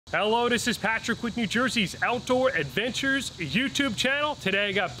Hello, this is Patrick with New Jersey's Outdoor Adventures YouTube channel. Today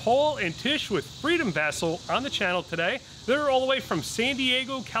I got Paul and Tish with Freedom Vessel on the channel today. They're all the way from San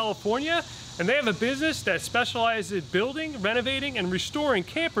Diego, California, and they have a business that specializes in building, renovating, and restoring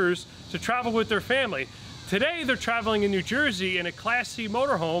campers to travel with their family. Today they're traveling in New Jersey in a Class C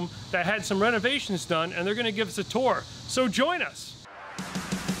motorhome that had some renovations done, and they're gonna give us a tour. So join us.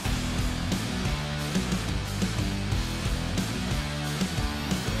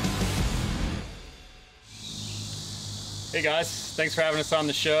 Hey guys, thanks for having us on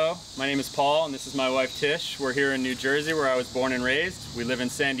the show. My name is Paul and this is my wife Tish. We're here in New Jersey where I was born and raised. We live in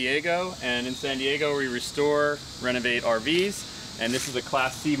San Diego, and in San Diego we restore, renovate RVs. And this is a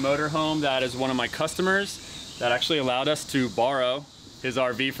Class C motorhome that is one of my customers that actually allowed us to borrow his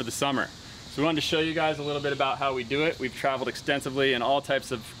RV for the summer. So we wanted to show you guys a little bit about how we do it. We've traveled extensively in all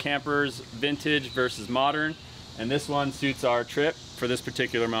types of campers, vintage versus modern, and this one suits our trip for this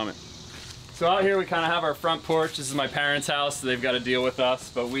particular moment. So out here we kind of have our front porch. This is my parents' house, so they've got to deal with us.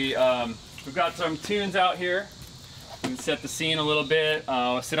 But we've got some tunes out here. We can set the scene a little bit.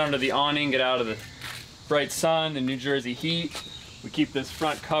 Sit under the awning, get out of the bright sun, the New Jersey heat. We keep this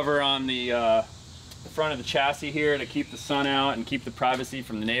front cover on the front of the chassis here to keep the sun out and keep the privacy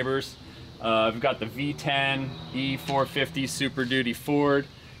from the neighbors. We've got the V10 E450 Super Duty Ford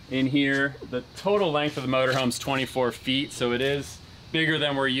in here. The total length of the motorhome is 24 feet, so it is bigger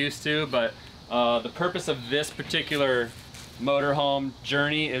than we're used to, but the purpose of this particular motorhome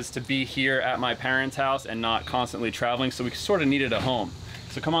journey is to be here at my parents' house and not constantly traveling, so we sort of needed a home.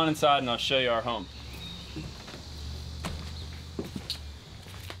 So come on inside and I'll show you our home.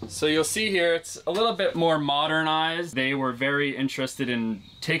 So you'll see here it's a little bit more modernized. They were very interested in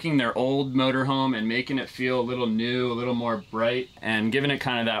taking their old motorhome and making it feel a little new, a little more bright, and giving it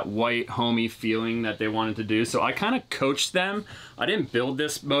kind of that white homey feeling that they wanted to do. So I kind of coached them. I didn't build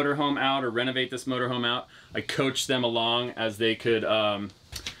this motorhome out or renovate this motorhome out. I coached them along as they could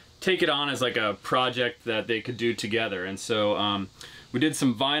take it on as like a project that they could do together. And so we did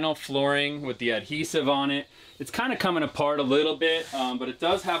some vinyl flooring with the adhesive on it. It's kind of coming apart a little bit, but it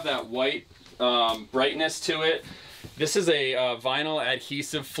does have that white brightness to it. This is a vinyl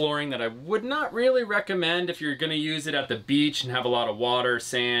adhesive flooring that I would not really recommend if you're gonna use it at the beach and have a lot of water,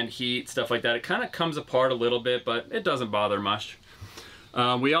 sand, heat, stuff like that. It kind of comes apart a little bit, but it doesn't bother much.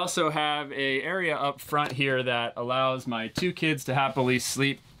 We also have an area up front here that allows my two kids to happily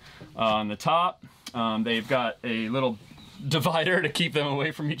sleep on the top. They've got a little divider to keep them away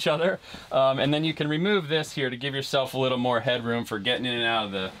from each other, and then you can remove this here to give yourself a little more headroom for getting in and out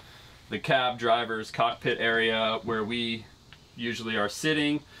of the cab driver's cockpit area where we usually are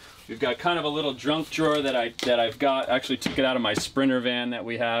sitting. We've got kind of a little junk drawer that I've got. Actually took it out of my Sprinter van that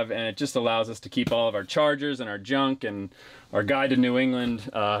we have, and it just allows us to keep all of our chargers and our junk and our Guide to New England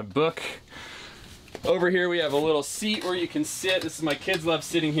book. Over here we have a little seat where you can sit. This is my kids love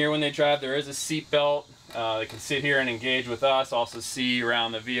sitting here when they drive. There is a seat belt. They can sit here and engage with us, also see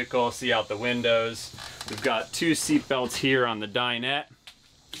around the vehicle, see out the windows. We've got two seat belts here on the dinette.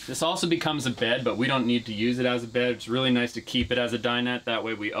 This also becomes a bed, but we don't need to use it as a bed. It's really nice to keep it as a dinette. That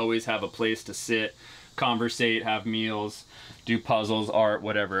way we always have a place to sit, conversate, have meals, do puzzles, art,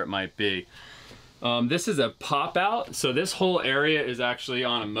 whatever it might be. This is a pop out, so this whole area is actually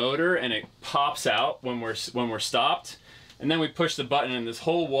on a motor and it pops out when we're stopped. And then we push the button and this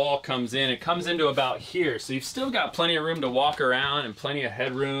whole wall comes in. It comes into about here. So you've still got plenty of room to walk around and plenty of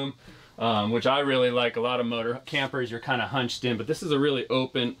headroom, which I really like. A lot of motor campers, you're kind of hunched in, but this is a really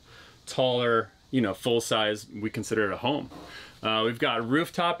open, taller, you know, full size, we consider it a home. We've got a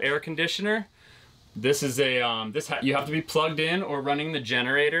rooftop air conditioner. This is a, you have to be plugged in or running the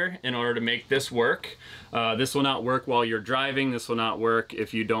generator in order to make this work. This will not work while you're driving. This will not work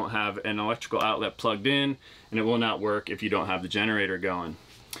if you don't have an electrical outlet plugged in, and it will not work if you don't have the generator going.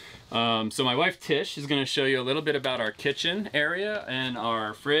 So my wife Tish is gonna show you a little bit about our kitchen area and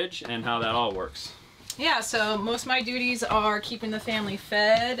our fridge and how that all works. Yeah, so most of my duties are keeping the family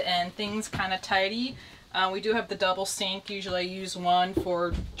fed and things kind of tidy. We do have the double sink. Usually I use one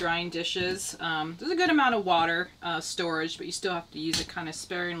for drying dishes. There's a good amount of water storage, but you still have to use it kind of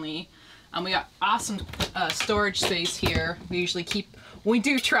sparingly. We got awesome storage space here. We usually keep, when we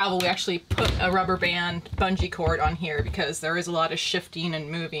do travel, we actually put a rubber band bungee cord on here because there is a lot of shifting and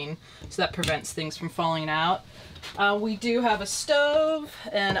moving, so that prevents things from falling out. We do have a stove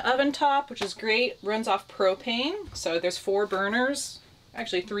and oven top, which is great. Runs off propane, so there's 4 burners,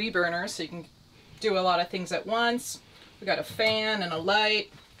 actually 3 burners, so you can do a lot of things at once. We got a fan and a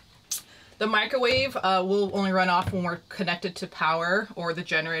light. The microwave will only run off when we're connected to power or the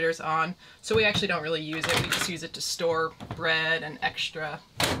generator's on. So we actually don't really use it. We just use it to store bread and extra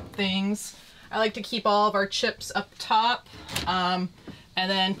things. I like to keep all of our chips up top. And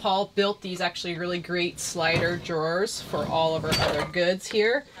then Paul built these actually really great slider drawers for all of our other goods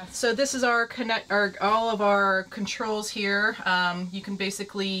here. So this is our all of our controls here. You can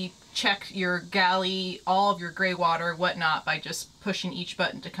basically check your galley, all of your gray water, whatnot, by just pushing each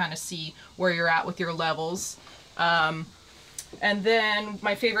button to kind of see where you're at with your levels. And then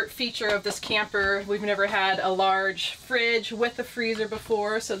my favorite feature of this camper, we've never had a large fridge with a freezer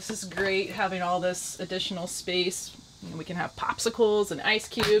before, so this is great having all this additional space. We can have popsicles and ice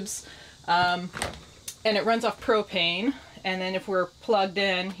cubes, and it runs off propane. And then if we're plugged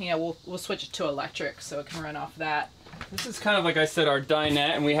in, you know, we'll switch it to electric, so it can run off that. This is kind of, like I said, our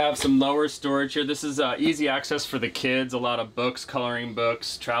dinette, and we have some lower storage here. This is easy access for the kids. A lot of books, coloring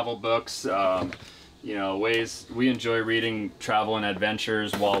books, travel books. You know, ways we enjoy reading travel and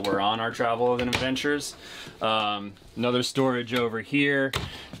adventures while we're on our travel and adventures. Another storage over here.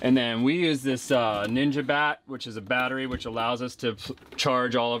 And then we use this Ninja Bat, which is a battery which allows us to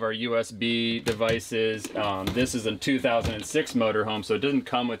charge all of our USB devices. This is a 2006 motorhome, so it doesn't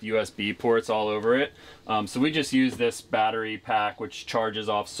come with USB ports all over it. So we just use this battery pack, which charges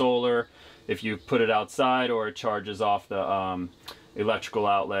off solar if you put it outside, or it charges off the electrical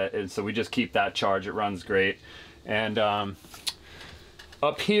outlet, and so we just keep that charge. It runs great. And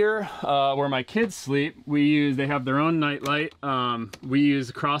up here where my kids sleep, they have their own nightlight. We use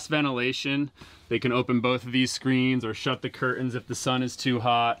cross ventilation. They can open both of these screens or shut the curtains if the sun is too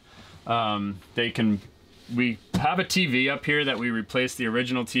hot. We have a TV up here that we replaced the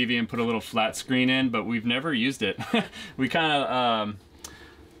original TV and put a little flat screen in, but we've never used it. We kind of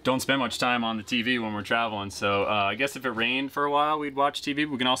don't spend much time on the TV when we're traveling, so I guess if it rained for a while, we'd watch TV.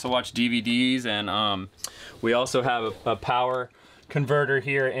 We can also watch DVDs, and we also have a power converter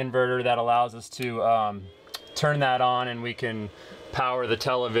here, inverter, that allows us to turn that on, and we can power the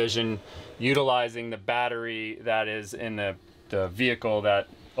television utilizing the battery that is in the vehicle that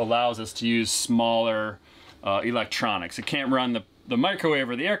allows us to use smaller electronics. It can't run the microwave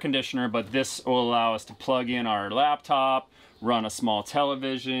or the air conditioner, but this will allow us to plug in our laptop, run a small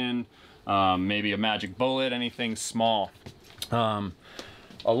television, maybe a magic bullet, anything small.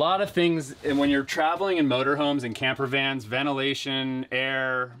 A lot of things, and when you're traveling in motorhomes and camper vans, ventilation,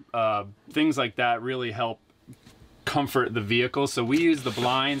 air, things like that really help comfort the vehicle. So we use the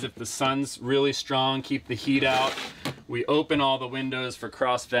blinds if the sun's really strong, keep the heat out. We open all the windows for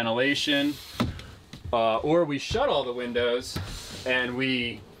cross ventilation, or we shut all the windows and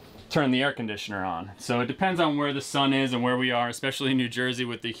we turn the air conditioner on. So it depends on where the sun is and where we are, especially in New Jersey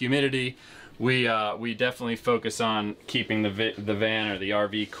with the humidity. We definitely focus on keeping the van or the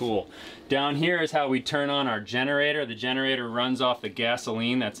RV cool. Down here is how we turn on our generator. The generator runs off the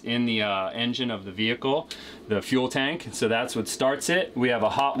gasoline that's in the engine of the vehicle, the fuel tank. So that's what starts it. We have a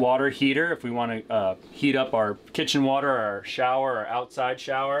hot water heater if we want to heat up our kitchen water, our shower, our outside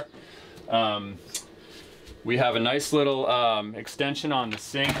shower. We have a nice little extension on the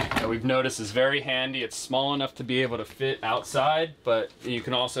sink that we've noticed is very handy. It's small enough to be able to fit outside, but you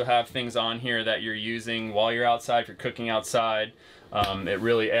can also have things on here that you're using while you're outside, if you're cooking outside. It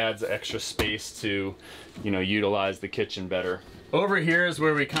really adds extra space to, utilize the kitchen better. Over here is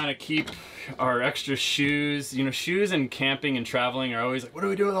where we kind of keep our extra shoes. Shoes and camping and traveling are always like, what do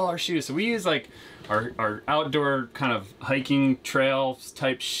we do with all our shoes? So we use like our outdoor kind of hiking trail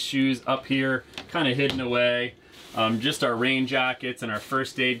type shoes up here, kind of hidden away. Just our rain jackets and our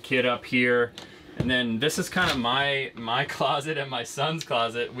first aid kit up here. And then this is kind of my closet and my son's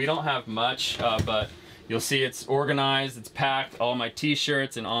closet. We don't have much, but you'll see it's organized, it's packed. All my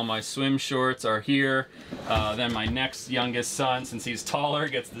t-shirts and all my swim shorts are here. Then my next youngest son, since he's taller,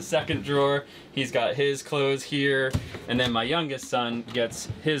 gets the second drawer. He's got his clothes here. And then my youngest son gets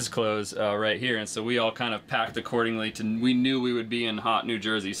his clothes right here. And so we all kind of packed accordingly we knew we would be in hot New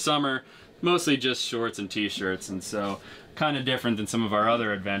Jersey summer, mostly just shorts and t-shirts. And so kind of different than some of our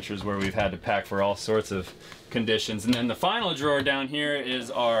other adventures where we've had to pack for all sorts of conditions. And then the final drawer down here is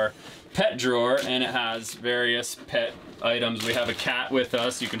our pet drawer, and it has various pet items. We have a cat with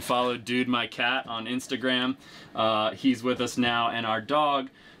us. You can follow Dude My Cat on Instagram. He's with us now, and our dog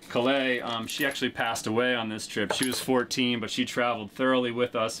Calais, she actually passed away on this trip. She was 14, but she traveled thoroughly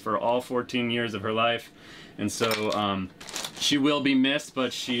with us for all 14 years of her life, and so she will be missed,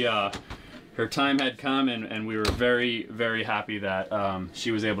 but her time had come, and we were very, very happy that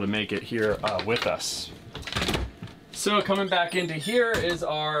she was able to make it here with us. So coming back into here is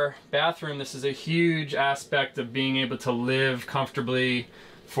our bathroom. This is a huge aspect of being able to live comfortably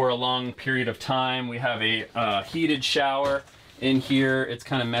for a long period of time. We have a heated shower in here. It's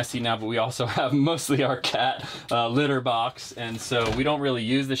kind of messy now, but we also have mostly our cat litter box, and so we don't really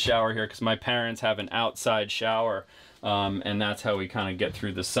use the shower here because my parents have an outside shower, and that's how we kind of get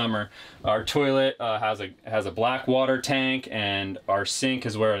through the summer. Our toilet has a black water tank, and our sink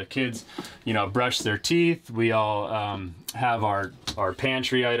is where the kids, you know, brush their teeth. We all have our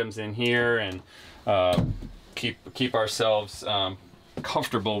pantry items in here, and keep ourselves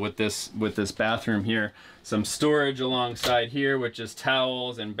comfortable with this bathroom here. Some storage alongside here, which is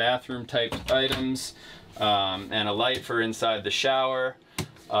towels and bathroom type items, and a light for inside the shower.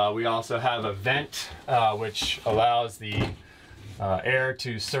 We also have a vent which allows the air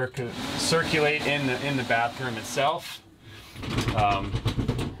to circulate in the bathroom itself,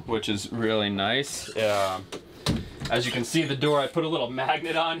 which is really nice. As you can see, the door, I put a little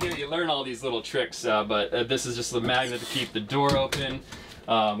magnet on here. You learn all these little tricks, but this is just the magnet to keep the door open.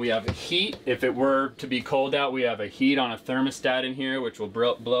 We have heat. If it were to be cold out, we have a heat on a thermostat in here, which will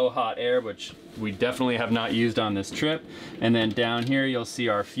blow hot air, which we definitely have not used on this trip. And then down here, you'll see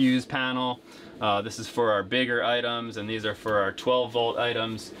our fuse panel. This is for our bigger items, and these are for our 12-volt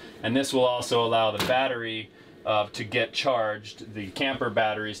items. And this will also allow the battery to get charged, the camper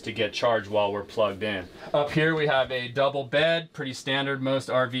batteries to get charged while we're plugged in. Up here we have a double bed, pretty standard. Most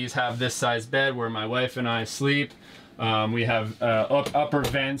RVs have this size bed where my wife and I sleep. We have upper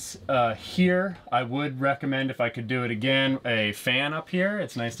vents here. I would recommend, if I could do it again, a fan up here.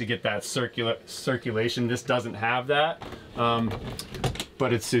 It's nice to get that circulation. This doesn't have that,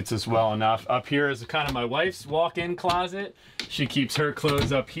 but it suits us well enough. Up here is kind of my wife's walk-in closet. She keeps her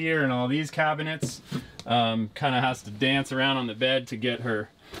clothes up here and all these cabinets. Kind of has to dance around on the bed to get her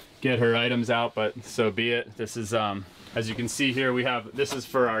items out, but so be it. This is as you can see here, this is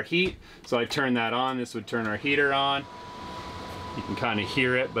for our heat, so I turn that on. This would turn our heater on. You can kind of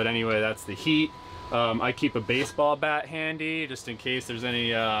hear it, but anyway, that's the heat. I keep a baseball bat handy just in case there's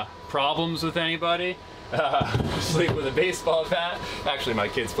any problems with anybody. Sleep with a baseball bat. Actually, my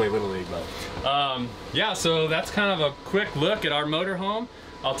kids play Little League, but yeah, so that's kind of a quick look at our motorhome.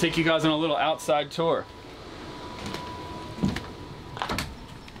 I'll take you guys on a little outside tour.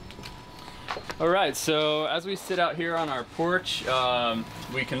 All right, so as we sit out here on our porch,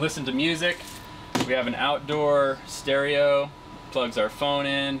 we can listen to music. We have an outdoor stereo, plugs our phone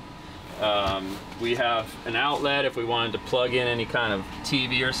in. We have an outlet if we wanted to plug in any kind of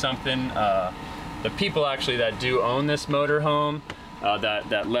TV or something. The people actually that do own this motorhome,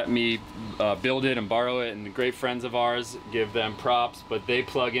 that let me build it and borrow it, and great friends of ours, give them props, but they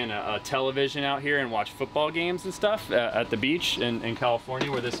plug in a television out here and watch football games and stuff at the beach in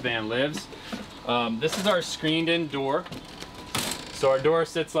California where this van lives. This is our screened in door. So our door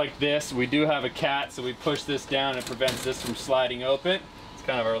sits like this. We do have a cat, so we push this down and it prevents this from sliding open. It's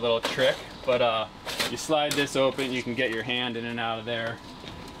kind of our little trick, but you slide this open, you can get your hand in and out of there.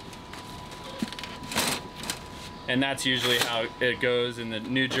 And that's usually how it goes. In the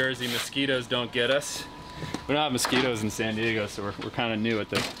New Jersey, mosquitoes don't get us. We don't have mosquitoes in San Diego, so we're kind of new at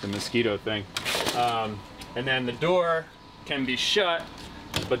the mosquito thing. And then the door can be shut,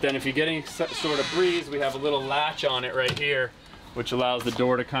 but then if you get any sort of breeze, we have a little latch on it right here, which allows the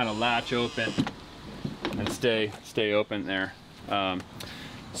door to kind of latch open and stay open there. When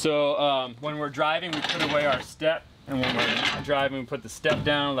we're driving, we put away our step, and when we're driving, we put the step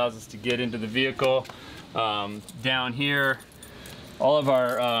down, allows us to get into the vehicle. Down here, all of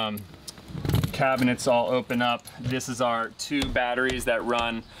our cabinets all open up. This is our 2 batteries that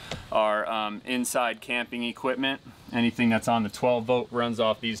run our inside camping equipment. Anything that's on the 12-volt runs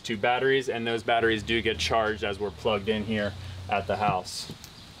off these 2 batteries, and those batteries do get charged as we're plugged in here at the house.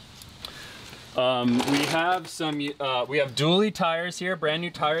 We have dually tires here, brand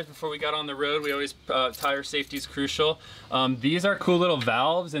new tires before we got on the road. We always, tire safety is crucial. These are cool little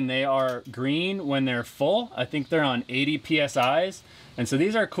valves, and they are green when they're full. I think they're on 80 PSIs. And so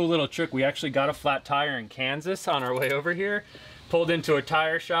these are a cool little trick. We actually got a flat tire in Kansas on our way over here. Pulled into a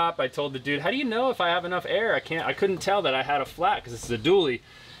tire shop. I told the dude, how do you know if I have enough air? I couldn't tell that I had a flat because this is a dually.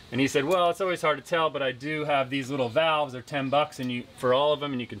 And he said, well, it's always hard to tell, but I do have these little valves. They're 10 bucks and for all of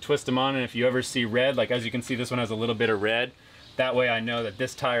them, and you can twist them on. And if you ever see red, like as you can see, this one has a little bit of red. That way I know that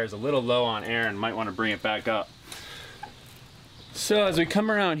this tire is a little low on air and might want to bring it back up. So as we come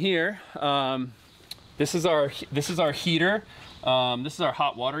around here, this is our heater. This is our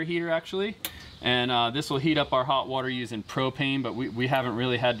hot water heater actually. And this will heat up our hot water using propane, but we haven't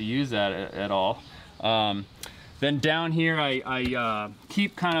really had to use that at all. Then down here I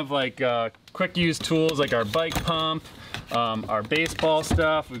keep kind of like quick use tools like our bike pump, our baseball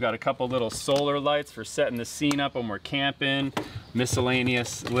stuff. We've got a couple little solar lights for setting the scene up when we're camping.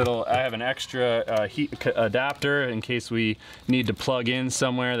 Miscellaneous little, I have an extra heat adapter in case we need to plug in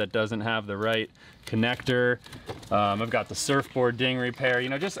somewhere that doesn't have the right connector. I've got the surfboard ding repair, you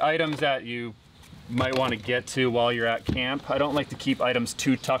know, just items that you might want to get to while you're at camp. I don't like to keep items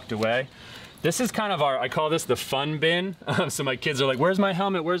too tucked away. This is kind of our, I call this the fun bin. So my kids are like, where's my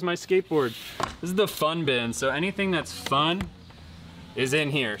helmet? Where's my skateboard? This is the fun bin. So anything that's fun is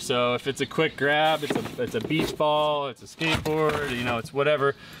in here. So if it's a quick grab, it's a beach ball, it's a skateboard, you know, it's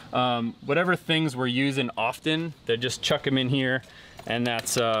whatever. Whatever things we're using often, they just chuck them in here, and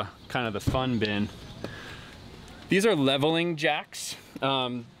that's kind of the fun bin. These are leveling jacks.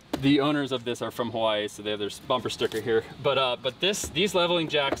 The owners of this are from Hawaii, so they have their bumper sticker here. But these leveling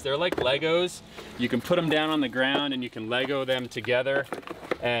jacks, they're like Legos. You can put them down on the ground and you can Lego them together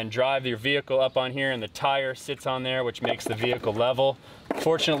and drive your vehicle up on here, and the tire sits on there, which makes the vehicle level.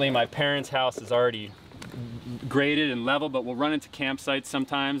 Fortunately, my parents' house is already graded and level, but we'll run into campsites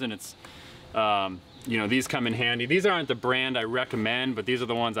sometimes, and it's, you know, these come in handy. These aren't the brand I recommend, but these are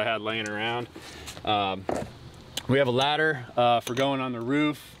the ones I had laying around. We have a ladder for going on the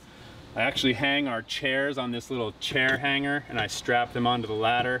roof. I actually hang our chairs on this little chair hanger, and I strap them onto the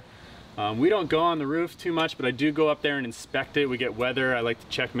ladder. We don't go on the roof too much, but I do go up there and inspect it. We get weather. I like to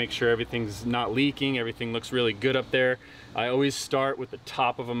check, make sure everything's not leaking. Everything looks really good up there. I always start with the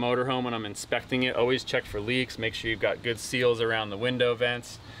top of a motorhome when I'm inspecting it. Always check for leaks. Make sure you've got good seals around the window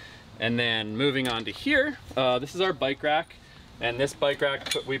vents. And then moving on to here, this is our bike rack. And this bike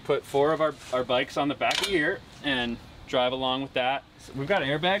rack, we put 4 of our bikes on the back of here and drive along with that. So we've got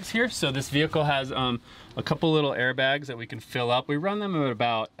airbags here. So this vehicle has a couple little airbags that we can fill up. We run them at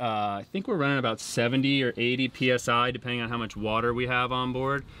about, I think we're running about 70 or 80 PSI, depending on how much water we have on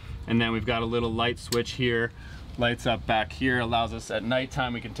board. And then we've got a little light switch here, lights up back here, allows us at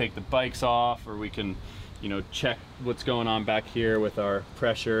nighttime, we can take the bikes off, or we can, you know, check what's going on back here with our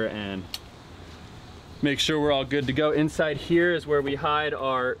pressure and make sure we're all good to go. Inside here is where we hide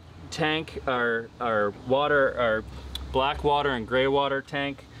our tank, our water, our black water and gray water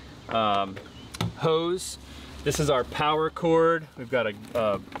tank hose. This is our power cord. We've got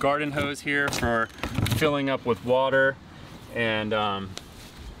a garden hose here for filling up with water, and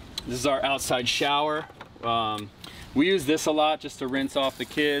this is our outside shower. We use this a lot just to rinse off the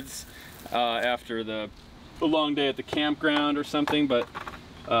kids after a long day at the campground or something, but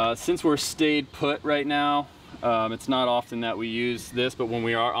since we're stayed put right now, it's not often that we use this, but when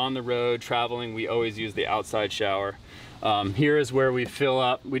we are on the road traveling, we always use the outside shower. Here is where we fill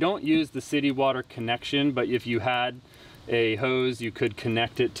up. We don't use the city water connection, but if you had a hose, you could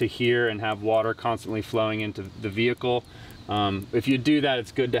connect it to here and have water constantly flowing into the vehicle. If you do that,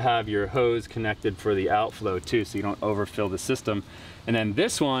 it's good to have your hose connected for the outflow too, so you don't overfill the system. And then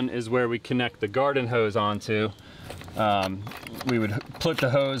this one is where we connect the garden hose onto. We would put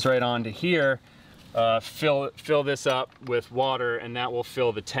the hose right onto here, fill this up with water, and that will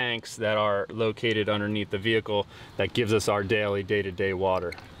fill the tanks that are located underneath the vehicle. That gives us our daily day-to-day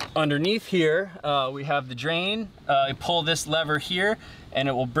water. Underneath here, we have the drain. I pull this lever here, and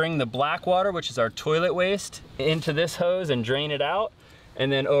it will bring the black water, which is our toilet waste, into this hose and drain it out.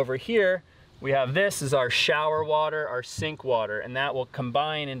 And then over here, we have this is our shower water, our sink water, and that will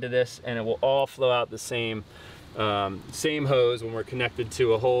combine into this, and it will all flow out the same hose when we're connected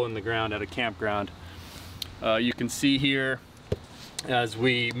to a hole in the ground at a campground. You can see here as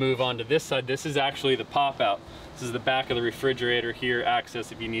we move on to this side, this is actually the pop out. This is the back of the refrigerator here,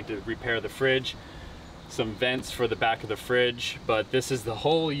 access if you need to repair the fridge. Some vents for the back of the fridge, but this is the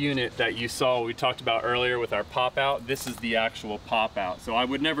whole unit that you saw we talked about earlier with our pop out. This is the actual pop out. So I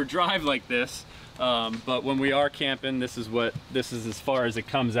would never drive like this, but when we are camping, this is as far as it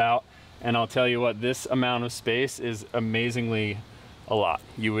comes out. And I'll tell you what, this amount of space is amazingly a lot.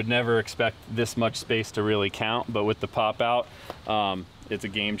 You would never expect this much space to really count, but with the pop out, it's a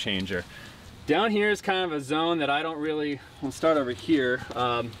game changer. Down here is kind of a zone that I don't really, we'll start over here.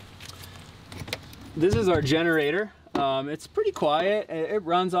 This is our generator. It's pretty quiet. It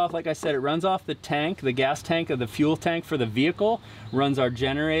runs off, like I said, it runs off the tank, the gas tank of the fuel tank for the vehicle, runs our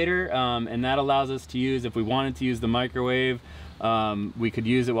generator, and that allows us to use, if we wanted to use the microwave, we could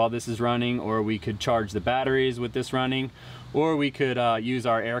use it while this is running, or we could charge the batteries with this running, or we could use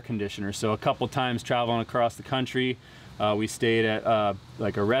our air conditioner. So a couple times traveling across the country, we stayed at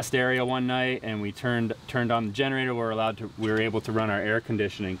like a rest area one night, and we turned on the generator. We were able to run our air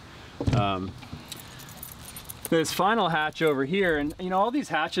conditioning. This final hatch over here, and you know, all these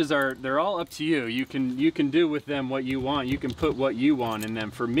hatches they're all up to you. You can do with them what you want. You can put what you want in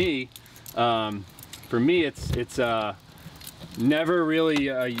them. For me, it's never really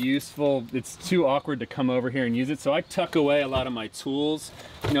useful. It's too awkward to come over here and use it, so I tuck away a lot of my tools,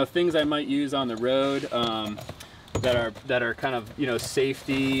 you know, things I might use on the road that are kind of, you know,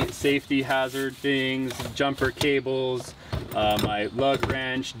 safety hazard things, jumper cables, my lug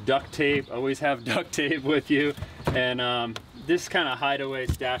wrench, duct tape. Always have duct tape with you, and this kind of hideaway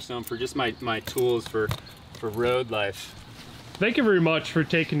stash zone for just my tools for road life. Thank you very much for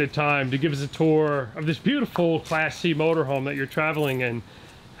taking the time to give us a tour of this beautiful Class C motorhome that you're traveling in.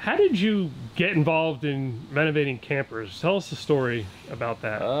 How did you get involved in renovating campers? Tell us the story about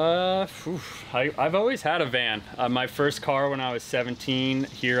that. I've always had a van. My first car when I was 17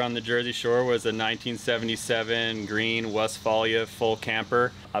 here on the Jersey Shore was a 1977 green Westfalia full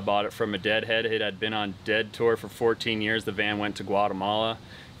camper. I bought it from a deadhead. It had been on dead tour for 14 years. The van went to Guatemala.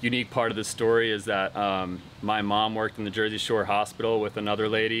 Unique part of the story is that my mom worked in the Jersey Shore Hospital with another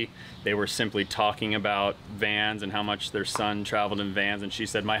lady. They were simply talking about vans and how much their son traveled in vans, and she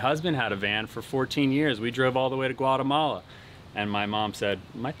said, my husband had a van for 14 years. We drove all the way to Guatemala. And my mom said,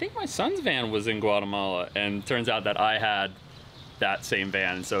 I think my son's van was in Guatemala. And it turns out that I had that same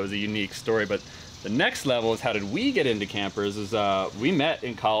van, and so it was a unique story. But the next level is how did we get into campers is we met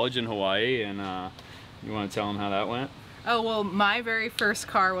in college in Hawaii, and you want to tell them how that went? Oh, well, my very first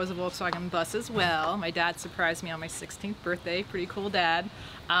car was a Volkswagen bus as well. My dad surprised me on my 16th birthday. Pretty cool dad.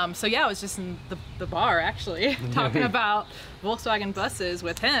 So yeah, I was just in the bar actually talking about Volkswagen buses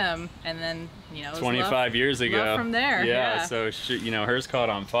with him, and then, you know, 25 years ago. Love from there. Yeah. So she, you know, hers caught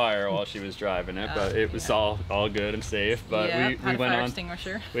on fire while she was driving it, but it was all good and safe. But yeah, we had a went fire on.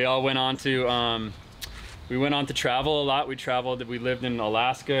 Extinguisher. We all went on to. We went on to travel a lot. We lived in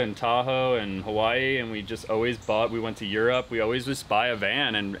Alaska and Tahoe and Hawaii, and we just always bought. We went to Europe. We always just buy a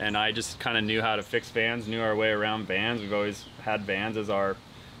van, and I just kind of knew how to fix vans, knew our way around vans. We've always had vans as our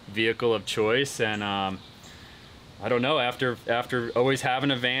vehicle of choice, and I don't know, after always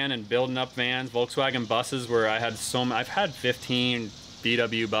having a van and building up vans, Volkswagen buses, where I've had 15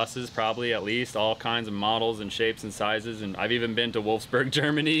 VW buses, probably, at least, all kinds of models and shapes and sizes, and I've even been to Wolfsburg,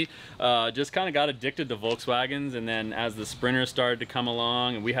 Germany. Just kind of got addicted to Volkswagens, and then as the Sprinters started to come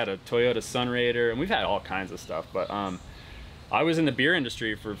along, and we had a Toyota Sunraider, and we've had all kinds of stuff, but I was in the beer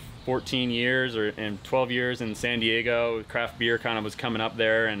industry for 14 years and 12 years in San Diego. Craft beer kind of was coming up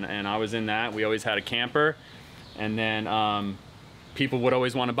there, and I was in that. We always had a camper, and then people would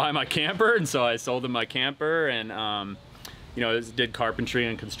always want to buy my camper, and so I sold them my camper, and you know, did carpentry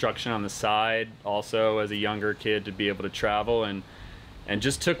and construction on the side also as a younger kid to be able to travel, and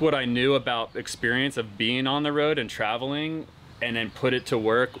just took what I knew about experience of being on the road and traveling, and then put it to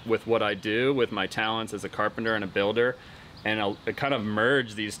work with what I do with my talents as a carpenter and a builder, and it kind of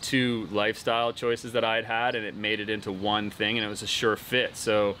merged these two lifestyle choices that I'd had, and it made it into one thing, and it was a sure fit.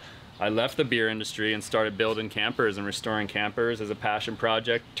 So I left the beer industry and started building campers and restoring campers as a passion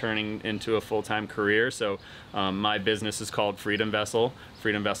project, turning into a full-time career. So my business is called Freedom Vessel,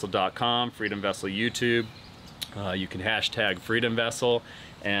 freedomvessel.com, Freedom Vessel YouTube. You can hashtag Freedom Vessel.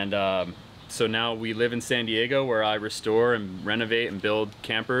 And so now we live in San Diego, where I restore and renovate and build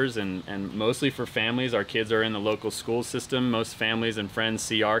campers, and mostly for families. Our kids are in the local school system. Most families and friends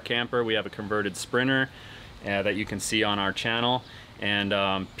see our camper. We have a converted Sprinter that you can see on our channel. And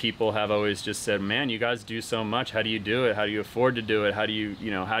people have always just said, man, you guys do so much. How do you do it? How do you afford to do it? How do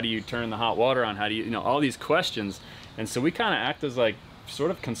you turn the hot water on? How do you, all these questions. And so we kind of act as like sort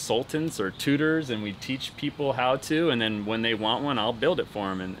of consultants or tutors, and we teach people how to, and then when they want one, I'll build it for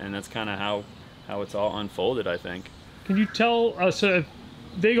them. And that's kind of how it's all unfolded, I think. Can you tell us, if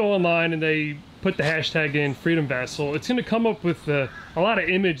they go online and they put the hashtag in Freedom Vessel, it's going to come up with a lot of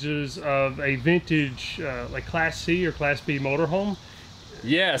images of a vintage like Class C or Class B motorhome.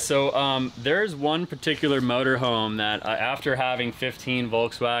 Yeah, so there's one particular motorhome that after having 15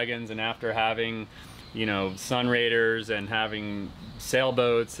 Volkswagens and after having, you know, Sunraiders and having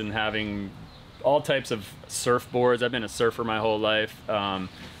sailboats and having all types of surfboards, I've been a surfer my whole life,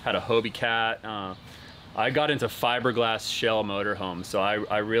 had a Hobie Cat, I got into Fiberglass shell motorhome, so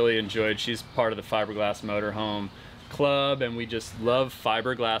I really enjoyed, she's part of the Fiberglass motorhome club, and we just love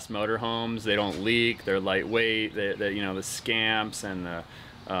fiberglass motorhomes. They don't leak, they're lightweight, they you know, the Scamps and the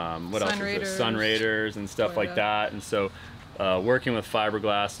what else is there? Sunraiders and stuff like that. And so working with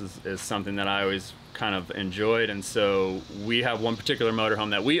fiberglass is something that I always kind of enjoyed, and so we have one particular motorhome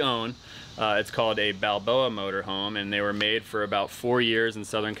that we own. It's called a Balboa motorhome, and they were made for about 4 years in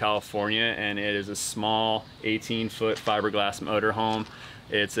Southern California, and it is a small 18-foot fiberglass motorhome.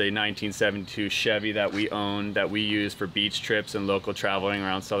 It's a 1972 Chevy that we own, that we use for beach trips and local traveling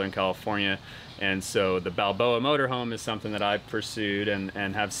around Southern California. And so the Balboa motorhome is something that I've pursued and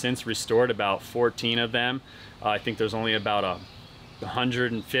have since restored about 14 of them. I think there's only about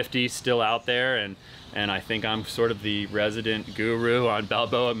 150 still out there, and I think I'm sort of the resident guru on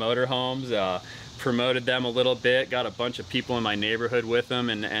Balboa Motorhomes. Promoted them a little bit, got a bunch of people in my neighborhood with them,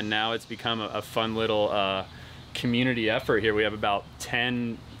 and now it's become a fun little community effort here. We have about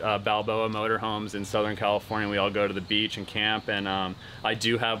 10 Balboa Motorhomes in Southern California. We all go to the beach and camp, and I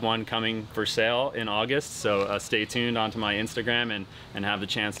do have one coming for sale in August, so stay tuned onto my Instagram and have the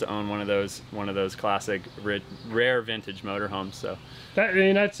chance to own one of those classic rare vintage motorhomes. So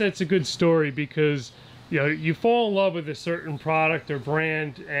that's a good story, because you fall in love with a certain product or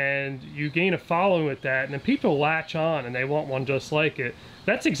brand and you gain a following with that, and then people latch on and they want one just like it.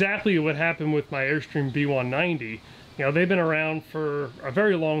 That's exactly what happened with my Airstream B190. They've been around for a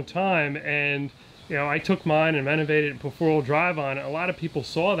very long time, and I took mine and renovated it and put four-wheel drive on it. A lot of people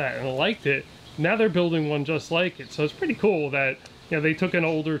saw that and liked it. Now they're building one just like it. So it's pretty cool that they took an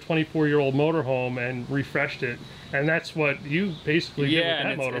older 24-year-old motorhome and refreshed it, and that's what you basically did with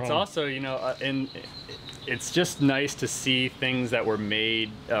that motorhome. It's also it's just nice to see things that were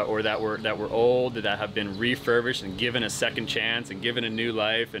made or that were old, that have been refurbished and given a second chance and given a new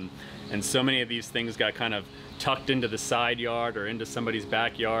life, and so many of these things got kind of tucked into the side yard or into somebody's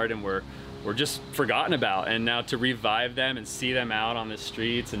backyard and were just forgotten about, and now to revive them and see them out on the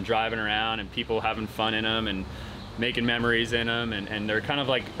streets and driving around and people having fun in them and making memories in them, and they're kind of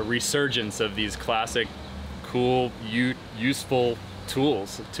like a resurgence of these classic, cool, useful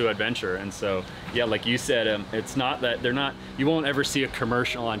tools to adventure. And so yeah, like you said, it's not that you won't ever see a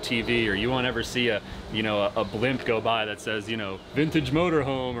commercial on TV, or you won't ever see a blimp go by that says vintage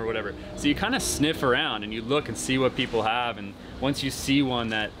motorhome or whatever. So you kind of sniff around and you look and see what people have, and once you see one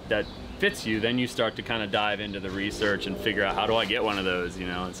that fits you, then you start to kind of dive into the research and figure out, how do I get one of those,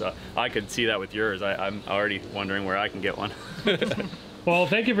 and so I could see that with yours. I'm already wondering where I can get one. Well,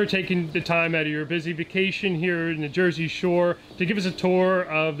 thank you for taking the time out of your busy vacation here in the Jersey Shore to give us a tour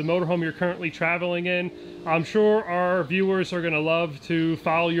of the motorhome you're currently traveling in. I'm sure our viewers are going to love to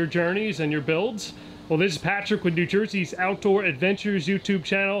follow your journeys and your builds. Well, this is Patrick with New Jersey's Outdoor Adventures YouTube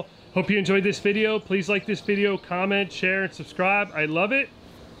channel. Hope you enjoyed this video. Please like this video, comment, share, and subscribe. I love it.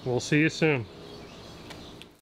 We'll see you soon.